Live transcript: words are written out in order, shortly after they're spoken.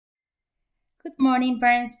Good morning,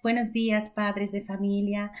 parents. Buenos días, padres de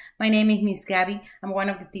familia. My name is Miss Gabby. I'm one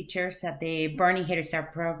of the teachers at the Bernie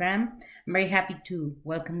Respirar program. I'm very happy to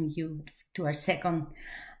welcome you to our second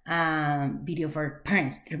video for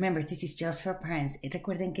parents. Remember, this is just for parents.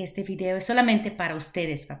 Recuerden que este video es solamente para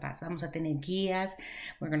ustedes, papás. Vamos a tener guías.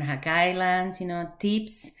 We're going to have guidelines,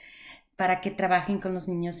 tips para que trabajen con los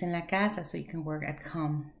niños en la casa so you can work at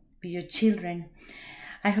home with your children.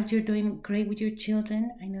 I hope you're doing great with your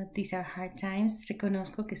children. I know these are hard times.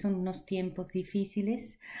 Reconozco que son unos tiempos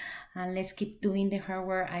difíciles. Let's keep doing the hard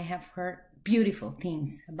work. I have heard beautiful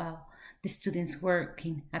things about the students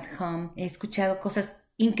working at home. He escuchado cosas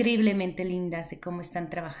increíblemente lindas de cómo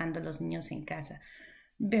están trabajando los niños en casa.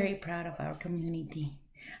 Very proud of our community.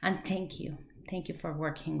 And thank you. Thank you for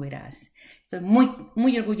working with us. Estoy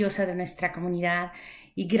muy orgullosa de nuestra comunidad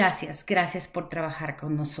y gracias por trabajar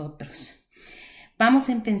con nosotros. Vamos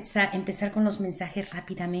a empezar con los mensajes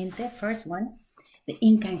rápidamente. First one, the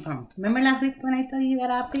in-kind form. Remember last week when I told you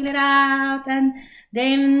gotta fill it out and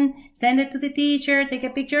then send it to the teacher, take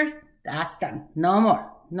a picture? That's done. No more.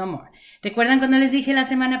 ¿Recuerdan cuando les dije la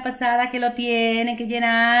semana pasada que lo tienen que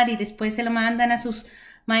llenar y después se lo mandan a sus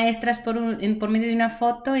maestras por medio de una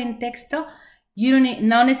foto en texto?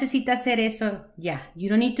 No necesita hacer eso ya. You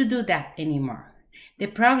don't need to do that anymore. The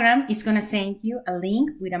program is going to send you a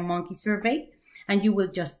link with a monkey survey. And you will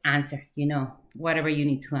just answer, whatever you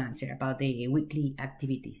need to answer about the weekly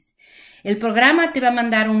activities. El programa te va a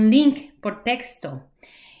mandar un link por texto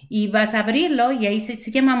y vas a abrirlo y ahí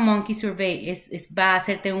se llama Monkey Survey.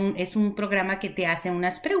 Es un programa que te hace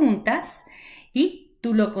unas preguntas y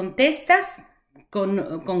tú lo contestas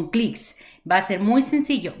con clics. Va a ser muy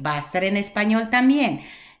sencillo. Va a estar en español también.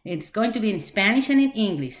 It's going to be in Spanish and in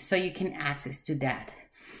English, so you can access to that.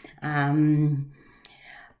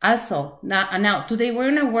 Also, now today we're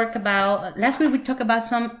going to work about, last week we talked about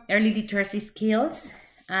some early literacy skills,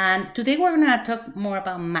 and today we're going to talk more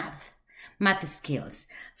about math skills.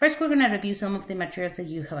 First, we're going to review some of the materials that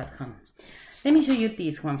you have at home. Let me show you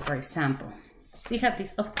this one, for example. We have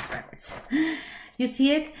this, it's backwards. You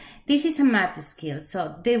see it? This is a math skill.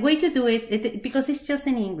 So the way you do it, because it's just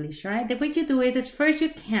in English, right? The way you do it is first you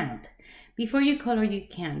count. Before you color, you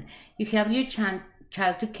count. You have your child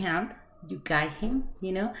to count. You guide him,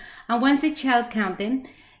 and once the child counting,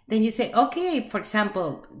 then you say, okay, for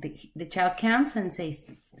example, the child counts and says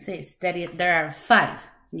that there are 5,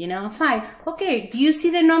 5. Okay, do you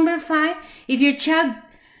see the number 5? If your child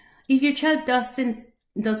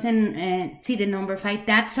doesn't see the number 5,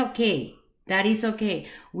 that's okay. That is okay.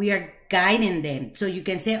 We are guiding them. So you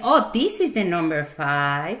can say, oh, this is the number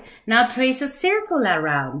 5. Now trace a circle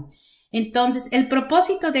around. Entonces, el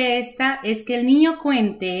propósito de esta es que el niño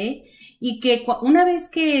cuente y que una vez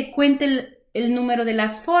que cuente el número de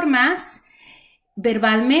las formas,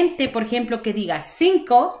 verbalmente, por ejemplo, que diga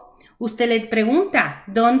 5, usted le pregunta,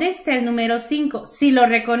 ¿dónde está el número 5? Si lo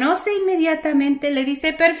reconoce inmediatamente, le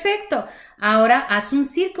dice, perfecto, ahora haz un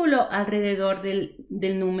círculo alrededor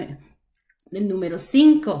del número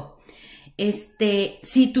 5.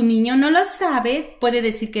 Si tu niño no lo sabe, puede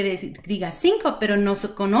decir que diga 5, pero no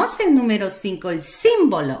conoce el número 5, el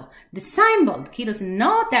símbolo, the symbol. He doesn't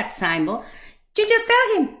know that symbol. You just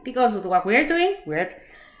tell him, because what we're doing, we're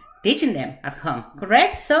teaching them at home,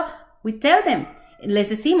 correct? So we tell them, les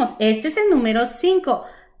decimos, este es el número 5.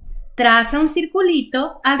 Traza un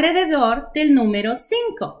circulito alrededor del número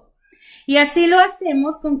 5. Y así lo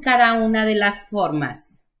hacemos con cada una de las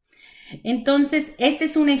formas. Entonces, este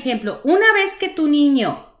es un ejemplo. Una vez que tu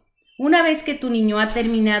niño ha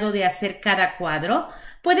terminado de hacer cada cuadro,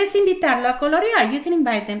 puedes invitarlo a colorear. You can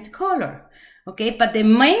invite them to color. Okay, but the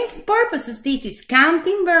main purpose of this is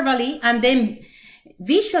counting verbally and then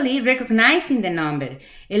visually recognizing the number.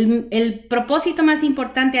 El propósito más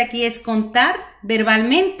importante aquí es contar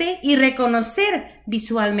verbalmente y reconocer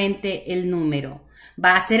visualmente el número.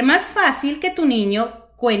 Va a ser más fácil que tu niño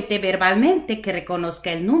cuente verbalmente que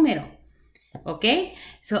reconozca el número. Okay,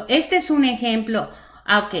 so este es un ejemplo.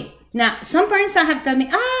 Okay, now some parents have told me,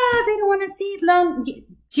 they don't want to see it long.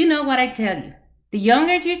 You know what I tell you? The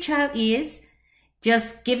younger your child is,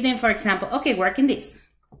 just give them, for example, okay, work in this.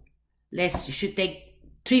 Should take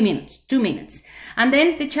 3 minutes, 2 minutes. And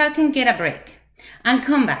then the child can get a break and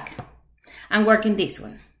come back and work in this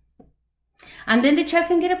one. And then the child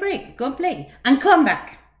can get a break, go play and come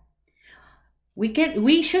back.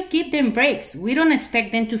 We should give them breaks. We don't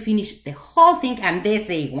expect them to finish the whole thing unless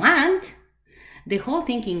they want the whole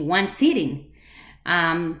thing in one sitting.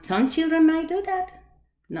 Some children might do that.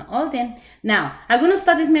 Not all of them. Now, algunos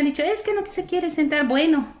padres me han dicho, es que no se quiere sentar.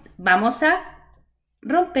 Bueno, vamos a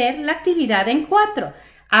romper la actividad en 4.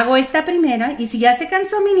 Hago esta primera y si ya se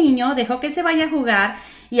cansó mi niño, dejo que se vaya a jugar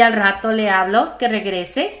y al rato le hablo que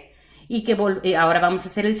regrese y que ahora vamos a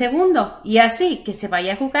hacer el segundo. Y así, que se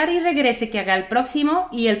vaya a jugar y regrese, que haga el próximo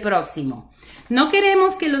y el próximo. No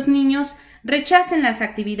queremos que los niños rechacen las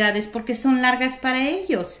actividades porque son largas para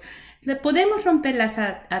ellos. Podemos romper las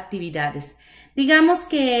actividades. Digamos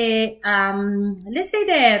que, let's say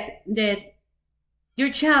that your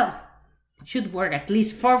child should work at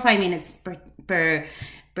least 4 or 5 minutes per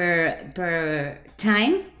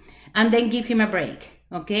time and then give him a break.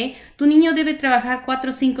 ¿Ok? Tu niño debe trabajar 4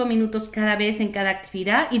 o 5 minutos cada vez en cada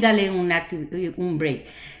actividad y dale un break.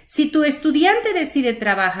 Si tu estudiante decide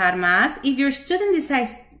trabajar más, if your student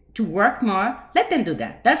decides to work more, let them do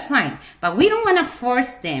that. That's fine. But we don't want to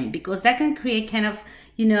force them because that can create kind of,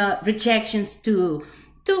 rejections to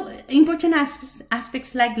important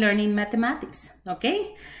aspects like learning mathematics.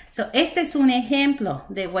 Okay? So, este es un ejemplo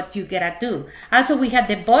de what you gotta do. Also, we have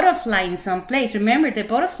the butterfly in some place. Remember, the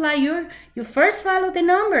butterfly, you first follow the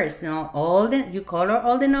numbers. You color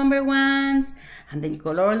all the number ones, and then you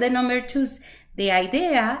color all the number twos. The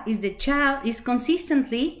idea is the child is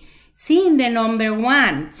consistently seeing the number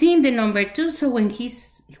 1, seeing the number 2, so when he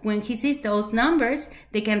sees those numbers,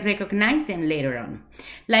 they can recognize them later on.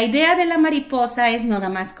 La idea de la mariposa es no nada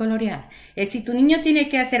más colorear. Es si tu niño tiene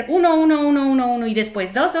que hacer 1, 1, 1, 1, 1 y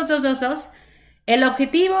después 2, 2, 2, 2, 2, el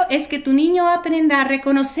objetivo es que tu niño aprenda a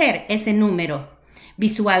reconocer ese número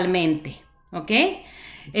visualmente, ¿ok?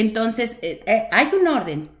 Entonces, hay un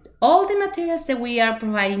orden. All the materials that we are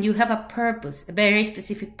providing, you have a purpose, a very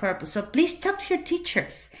specific purpose. So please talk to your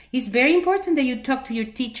teachers. It's very important that you talk to your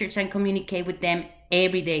teachers and communicate with them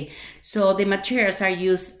every day. So the materials are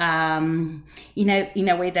used in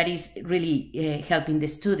a way that is really helping the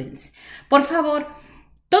students. Por favor,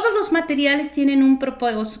 todos los materiales tienen un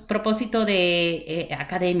propósito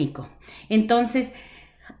académico. Entonces,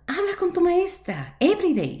 habla con tu maestra,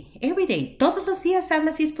 every day. Todos los días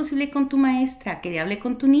habla si es posible con tu maestra, que hable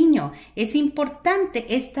con tu niño. Es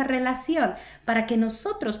importante esta relación para que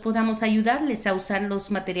nosotros podamos ayudarles a usar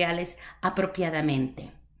los materiales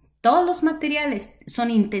apropiadamente. Todos los materiales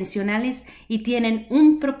son intencionales y tienen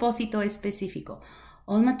un propósito específico.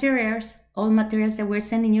 All materials that we're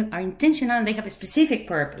sending you are intentional and they have a specific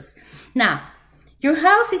purpose. Now, your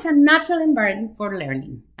house is a natural environment for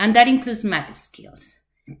learning, and that includes math skills.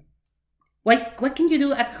 What can you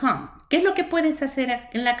do at home? ¿Qué es lo que puedes hacer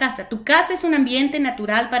en la casa? Tu casa es un ambiente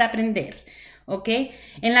natural para aprender, ¿ok?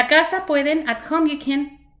 En la casa at home you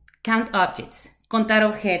can count objects, contar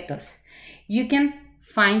objetos. You can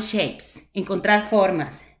find shapes, encontrar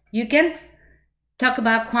formas. You can talk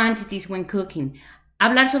about quantities when cooking.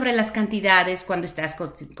 Hablar sobre las cantidades cuando estás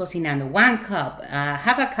cocinando. 1 cup,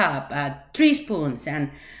 half a cup, 3 spoons, and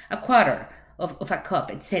a quarter of a cup,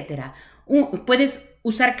 etc. Puedes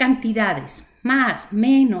usar cantidades, más,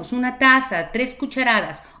 menos, una taza, 3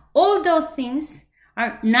 cucharadas. All those things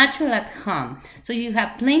are natural at home. So you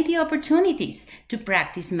have plenty of opportunities to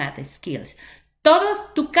practice math skills.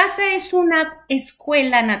 Tu casa es una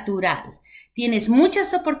escuela natural. Tienes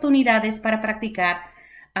muchas oportunidades para practicar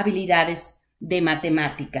habilidades de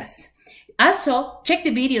matemáticas. Also, check the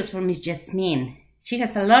videos for Miss Jasmine. She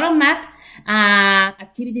has a lot of math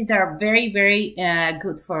activities that are very, very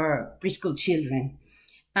good for preschool children.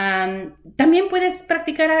 También puedes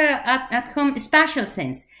practicar at home spatial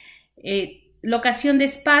sense. Locación de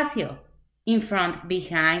espacio. In front,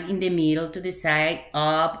 behind, in the middle, to the side,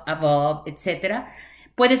 up, above, etc.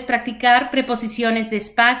 Puedes practicar preposiciones de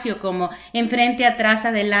espacio como enfrente, atrás,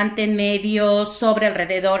 adelante, en medio, sobre,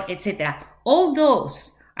 alrededor, etc. All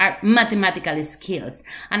those are mathematical skills,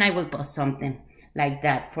 and I will post something like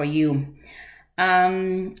that for you.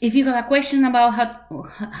 If you have a question about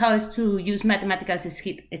how to use mathematical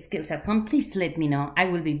skills at home, please let me know. I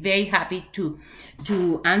will be very happy to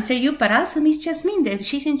answer you, but also Miss Jasmine,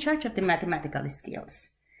 she's in charge of the mathematical skills.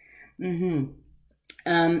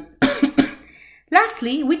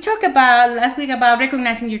 Lastly, we talked last week about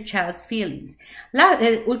recognizing your child's feelings.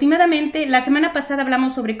 Últimamente, la semana pasada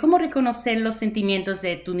hablamos sobre cómo reconocer los sentimientos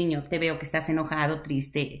de tu niño. Te veo que estás enojado,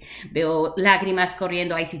 triste, veo lágrimas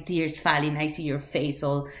corriendo, I see tears falling, I see your face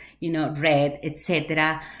all, red,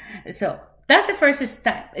 etc. So, that's the first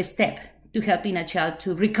step to helping a child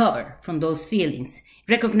to recover from those feelings.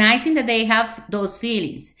 Recognizing that they have those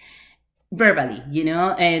feelings. Verbally,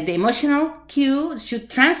 the emotional cue should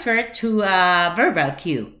transfer to a verbal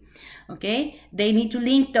cue, okay? They need to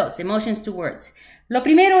link those emotions to words. Lo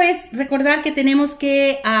primero es recordar que tenemos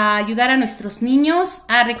que ayudar a nuestros niños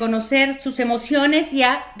a reconocer sus emociones y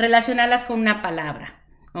a relacionarlas con una palabra,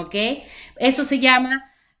 ¿ok? Eso se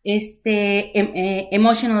llama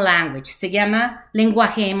emotional language. Se llama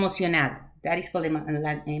lenguaje emocional. That is called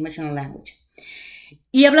emotional language.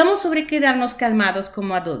 Y hablamos sobre quedarnos calmados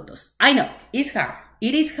como adultos. I know, it's hard.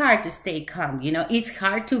 It is hard to stay calm. You know, it's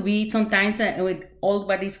hard to be sometimes with all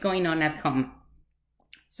what is going on at home.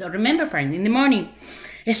 So remember, parents, in the morning,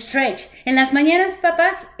 stretch. En las mañanas,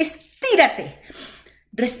 papás, estírate.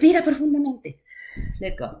 Respira profundamente.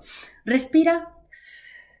 Let go. Respira.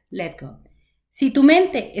 Let go. Si tu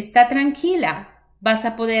mente está tranquila, vas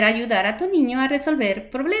a poder ayudar a tu niño a resolver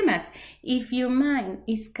problemas. If your mind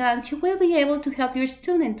is calm, you will be able to help your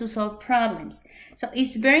student to solve problems. So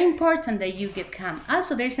it's very important that you get calm.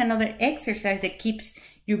 Also, there's another exercise that keeps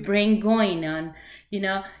your brain going on. You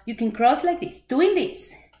know, you can cross like this. Doing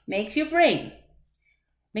this makes your brain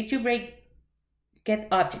get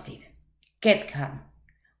objective, get calm,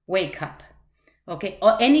 wake up. Okay,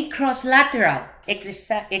 or any cross-lateral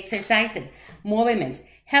exercises, movements,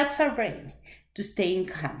 helps our brain to stay in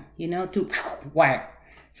calm, you know, to wire.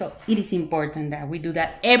 So it is important that we do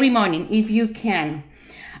that every morning if you can.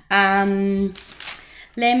 Let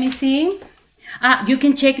me see. You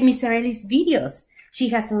can check Miss Areli's videos. She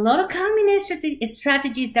has a lot of calming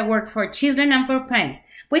strategies that work for children and for parents.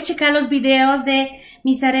 Puedes checar los videos de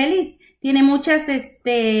Miss Arelis. Tiene muchas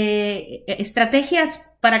estrategias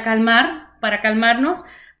para calmarnos,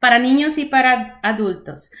 para niños y para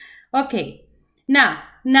adultos. Okay, now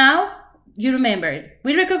you remember,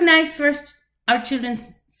 we recognize first our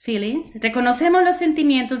children's feelings. Reconocemos los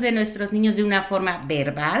sentimientos de nuestros niños de una forma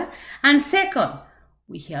verbal. And second,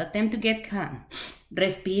 we help them to get calm.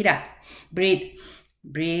 Respira, breathe,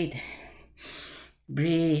 breathe,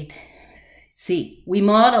 breathe. Sí, we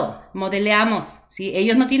modelamos. Sí,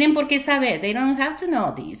 ellos no tienen por qué saber. They don't have to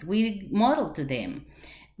know this. We model to them.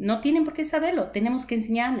 No tienen por qué saberlo. Tenemos que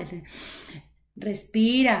enseñarles.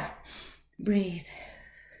 Respira, breathe.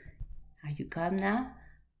 Are you calm now?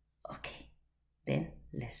 Okay, then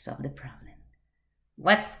let's solve the problem.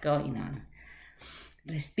 What's going on?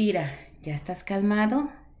 Respira. ¿Ya estás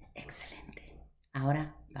calmado? Excelente.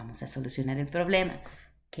 Ahora vamos a solucionar el problema.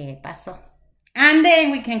 ¿Qué pasó? And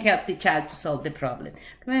then we can help the child to solve the problem.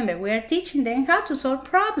 Remember, we are teaching them how to solve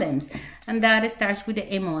problems. And that starts with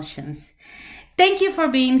the emotions. Thank you for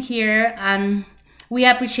being here. We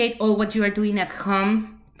appreciate all what you are doing at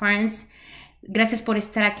home, parents. Gracias por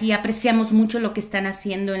estar aquí. Apreciamos mucho lo que están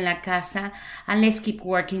haciendo en la casa. And let's keep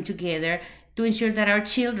working together to ensure that our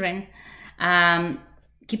children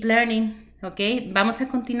keep learning. Okay? Vamos a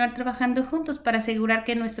continuar trabajando juntos para asegurar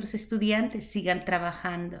que nuestros estudiantes sigan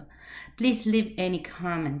trabajando. Please leave any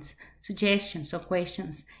comments, suggestions or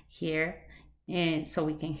questions here so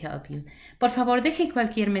we can help you. Por favor, deje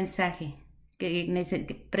cualquier mensaje,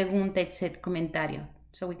 pregunta, etc., comentario,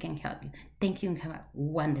 so we can help you. Thank you and have a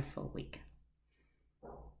wonderful week.